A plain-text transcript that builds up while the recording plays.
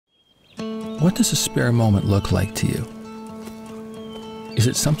What does a spare moment look like to you? Is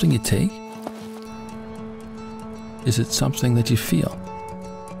it something you take? Is it something that you feel?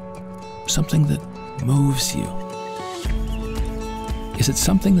 Something that moves you? Is it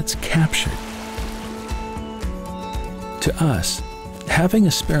something that's captured? To us, having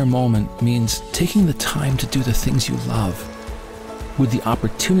a spare moment means taking the time to do the things you love, with the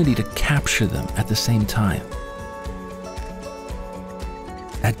opportunity to capture them at the same time.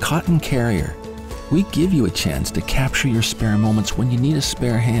 At Cotton Carrier, we give you a chance to capture your spare moments when you need a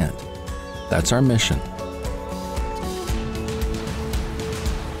spare hand. That's our mission.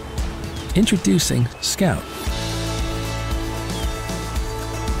 Introducing SKOUT.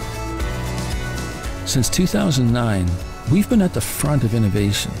 Since 2009, we've been at the front of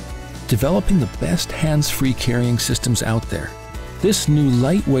innovation, developing the best hands-free carrying systems out there. This new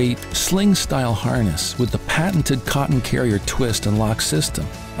lightweight, sling-style harness with the patented Cotton Carrier twist and lock system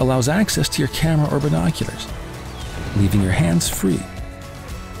allows access to your camera or binoculars, leaving your hands free.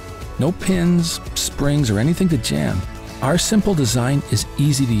 No pins, springs, or anything to jam. Our simple design is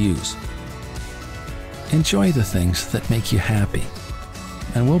easy to use. Enjoy the things that make you happy,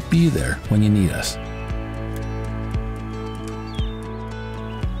 and we'll be there when you need us.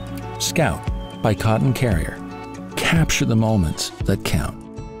 SKOUT by Cotton Carrier. Capture the moments that count.